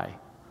cry.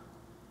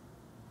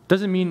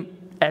 Doesn't mean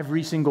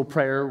every single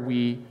prayer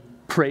we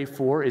pray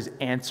for is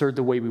answered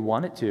the way we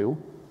want it to,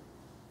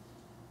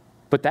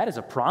 but that is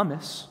a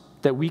promise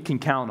that we can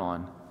count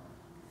on.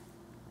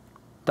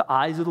 The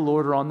eyes of the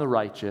Lord are on the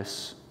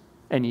righteous,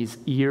 and his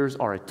ears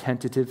are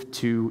attentive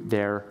to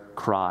their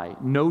cry.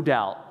 No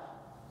doubt,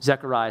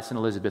 Zacharias and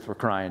Elizabeth were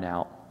crying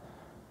out.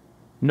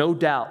 No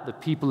doubt the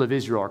people of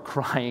Israel are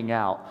crying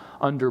out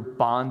under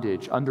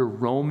bondage, under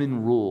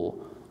Roman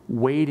rule,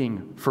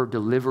 waiting for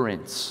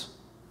deliverance.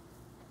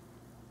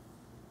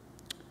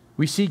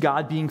 We see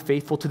God being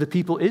faithful to the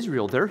people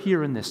Israel. They're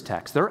here in this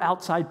text. They're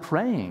outside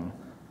praying.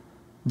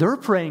 They're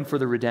praying for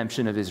the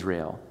redemption of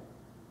Israel.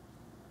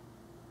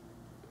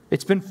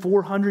 It's been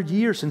 400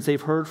 years since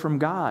they've heard from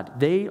God.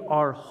 They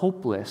are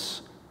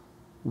hopeless,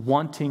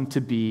 wanting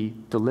to be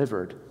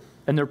delivered,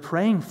 and they're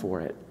praying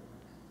for it.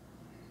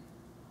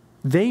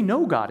 They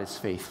know God is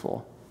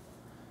faithful.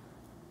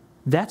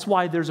 That's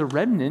why there's a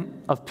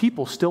remnant of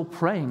people still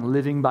praying,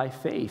 living by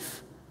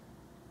faith,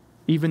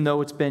 even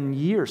though it's been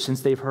years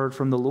since they've heard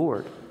from the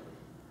Lord.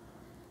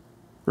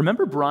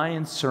 Remember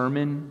Brian's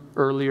sermon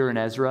earlier in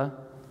Ezra?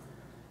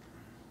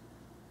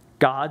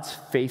 God's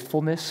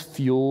faithfulness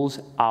fuels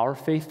our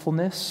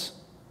faithfulness.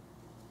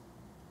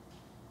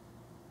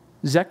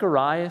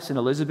 Zacharias and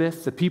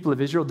Elizabeth, the people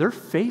of Israel, they're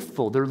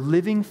faithful. They're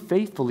living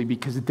faithfully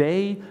because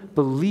they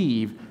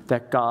believe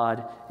that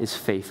God is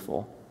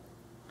faithful.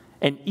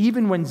 And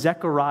even when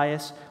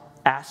Zacharias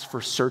asks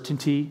for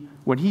certainty,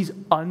 when he's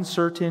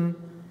uncertain,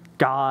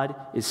 God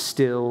is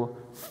still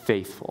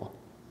faithful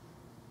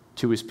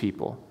to his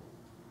people.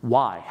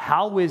 Why?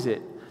 How is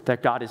it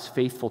that God is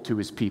faithful to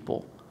his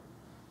people,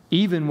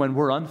 even when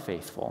we're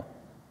unfaithful?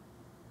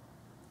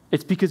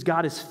 It's because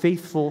God is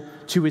faithful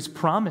to his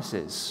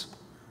promises.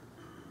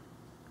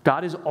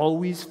 God is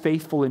always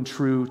faithful and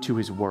true to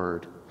his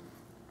word.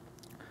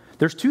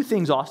 There's two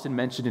things Austin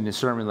mentioned in his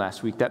sermon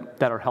last week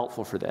that are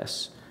helpful for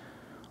this.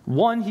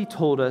 One, he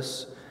told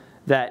us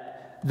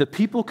that the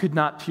people could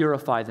not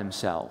purify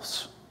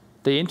themselves.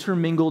 They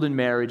intermingled in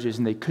marriages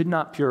and they could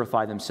not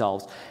purify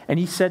themselves. And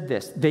he said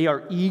this, they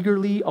are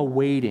eagerly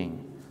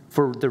awaiting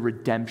for the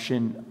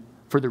redemption,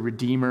 for the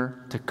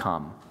Redeemer to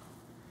come.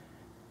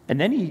 And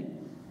then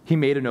he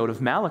made a note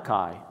of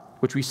Malachi,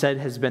 which we said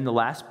has been the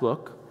last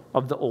book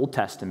of the Old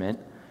Testament.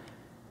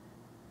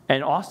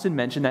 And Austin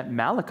mentioned that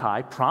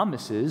Malachi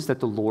promises that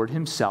the Lord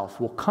himself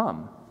will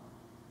come.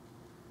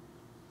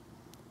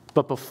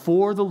 But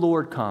before the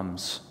Lord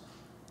comes,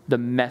 the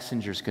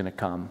messenger's going to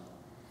come.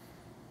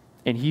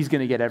 And he's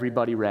going to get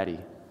everybody ready.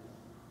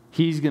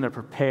 He's going to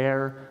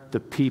prepare the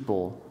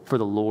people for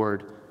the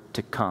Lord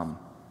to come.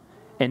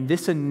 And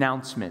this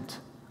announcement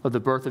of the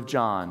birth of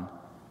John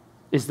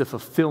is the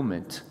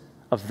fulfillment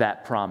of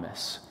that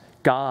promise.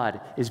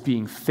 God is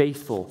being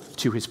faithful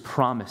to his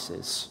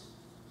promises.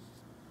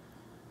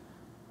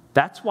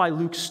 That's why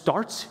Luke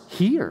starts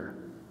here.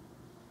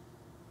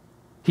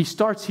 He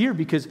starts here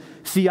because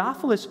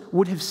Theophilus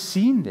would have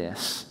seen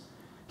this.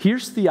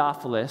 Here's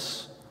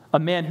Theophilus, a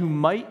man who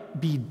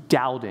might be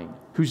doubting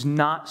who's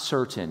not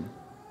certain.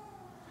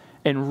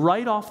 And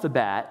right off the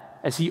bat,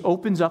 as he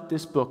opens up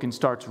this book and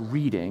starts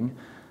reading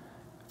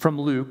from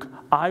Luke,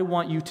 I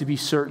want you to be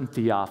certain,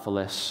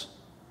 Theophilus.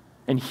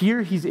 And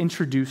here he's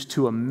introduced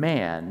to a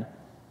man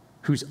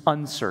who's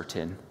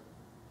uncertain,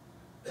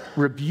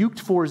 rebuked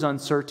for his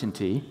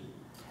uncertainty,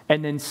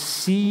 and then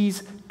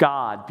sees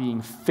God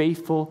being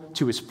faithful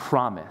to his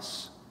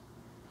promise.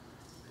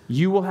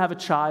 You will have a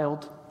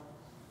child,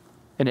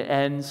 and it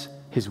ends,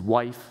 his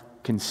wife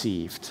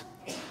conceived.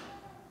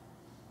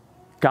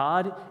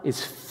 God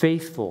is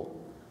faithful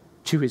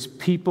to his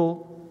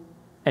people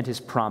and his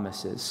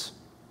promises.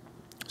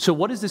 So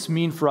what does this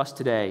mean for us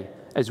today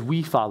as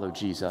we follow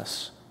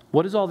Jesus?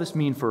 What does all this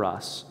mean for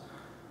us?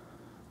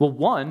 Well,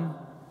 one,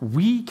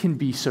 we can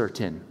be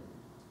certain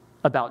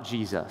about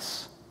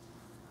Jesus.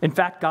 In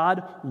fact,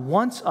 God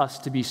wants us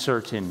to be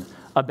certain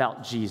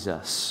about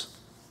Jesus.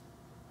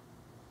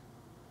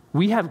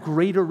 We have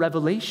greater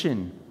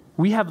revelation.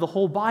 We have the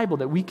whole Bible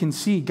that we can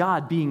see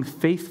God being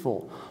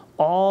faithful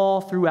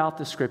all throughout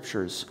the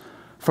scriptures,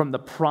 from the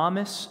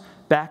promise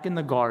back in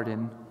the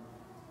garden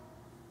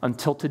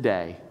until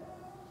today,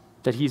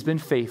 that he's been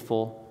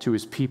faithful to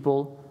his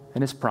people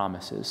and his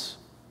promises.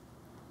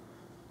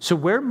 So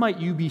where might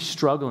you be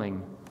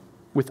struggling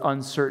with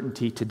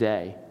uncertainty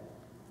today?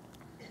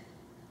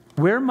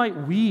 Where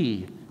might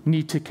we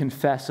need to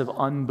confess of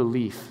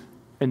unbelief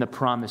in the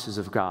promises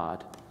of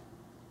God?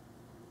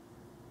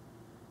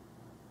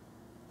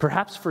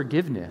 Perhaps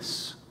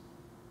forgiveness.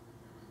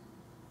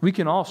 We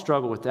can all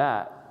struggle with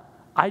that.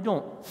 I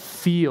don't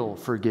feel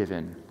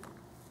forgiven,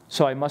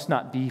 so I must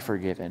not be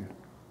forgiven.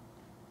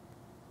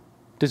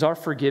 Does our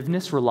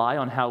forgiveness rely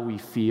on how we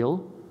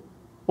feel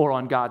or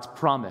on God's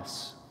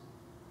promise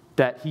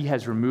that he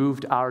has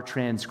removed our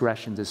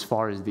transgressions as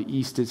far as the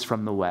east is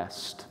from the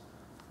west?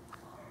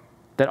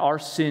 That our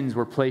sins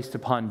were placed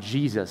upon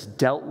Jesus,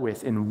 dealt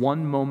with in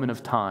one moment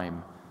of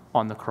time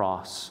on the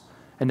cross,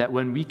 and that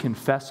when we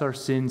confess our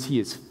sins, he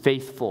is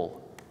faithful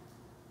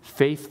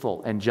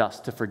and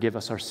just to forgive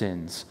us our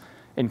sins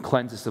and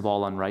cleanse us of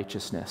all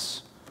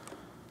unrighteousness.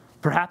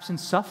 Perhaps in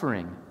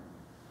suffering,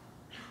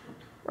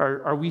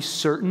 are we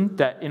certain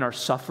that in our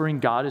suffering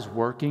God is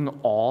working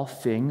all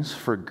things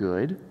for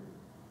good?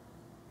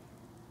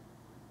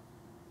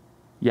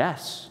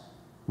 Yes,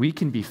 we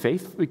can be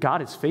faithful.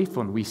 God is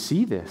faithful, and we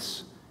see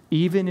this.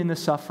 Even in the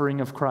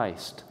suffering of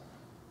Christ,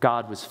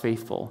 God was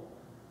faithful,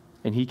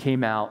 and he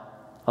came out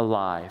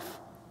alive.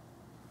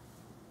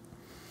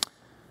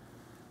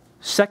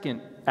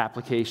 Second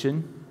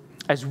application,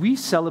 as we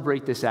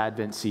celebrate this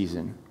Advent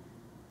season,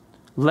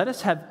 let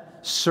us have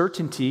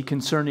certainty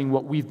concerning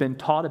what we've been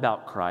taught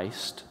about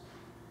Christ,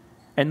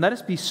 and let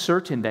us be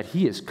certain that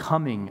he is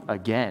coming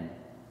again.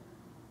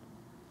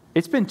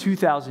 It's been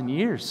 2,000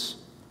 years.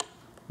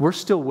 We're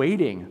still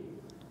waiting.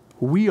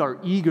 We are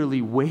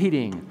eagerly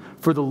waiting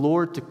for the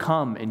Lord to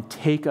come and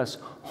take us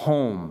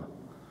home,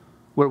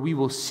 where we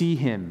will see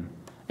him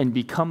and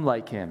become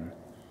like him,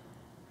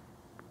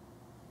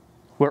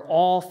 where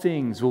all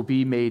things will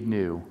be made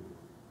new.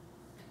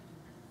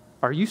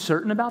 Are you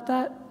certain about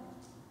that?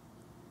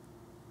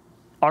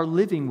 Our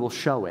living will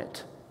show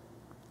it.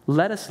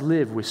 Let us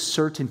live with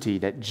certainty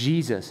that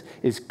Jesus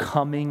is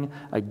coming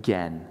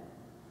again.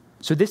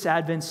 So this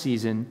Advent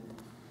season,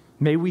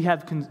 may we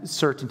have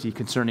certainty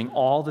concerning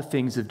all the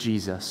things of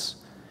Jesus,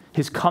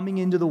 his coming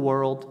into the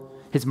world,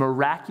 his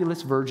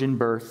miraculous virgin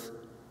birth,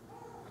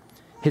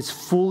 his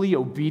fully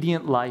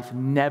obedient life,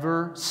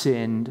 never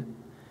sinned,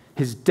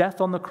 his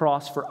death on the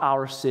cross for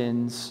our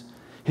sins,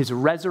 his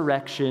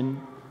resurrection,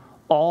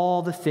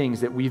 all the things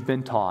that we've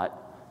been taught.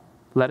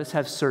 Let us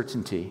have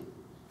certainty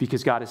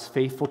because God is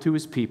faithful to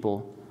his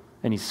people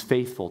and he's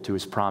faithful to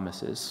his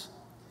promises.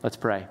 Let's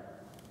pray.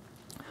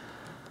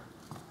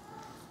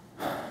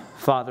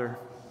 Father,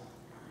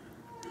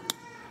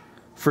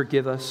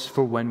 forgive us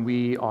for when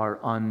we are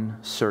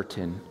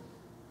uncertain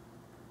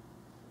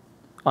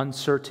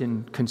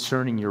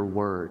concerning your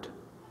word.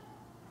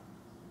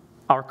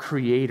 Our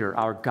Creator,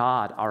 our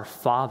God, our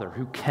Father,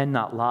 who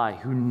cannot lie,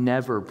 who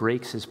never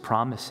breaks his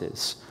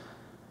promises.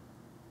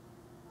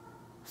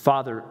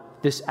 Father,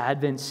 this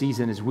Advent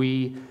season, as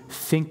we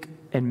think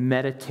and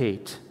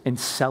meditate and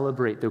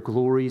celebrate the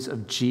glories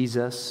of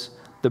Jesus,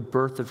 the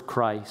birth of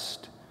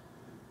Christ,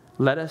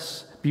 let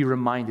us be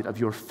reminded of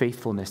your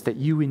faithfulness, that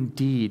you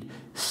indeed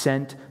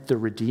sent the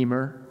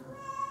Redeemer,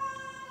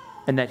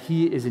 and that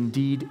he is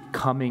indeed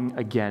coming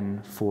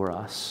again for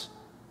us.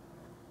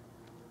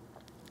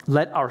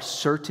 Let our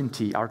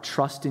certainty, our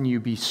trust in you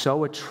be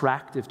so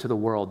attractive to the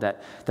world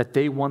that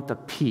they want the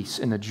peace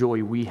and the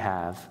joy we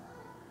have.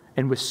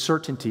 And with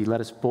certainty,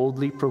 let us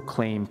boldly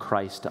proclaim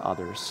Christ to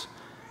others.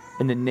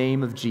 In the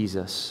name of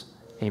Jesus,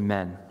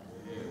 amen.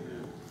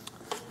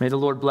 May the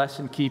Lord bless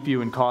and keep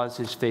you and cause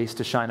his face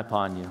to shine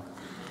upon you.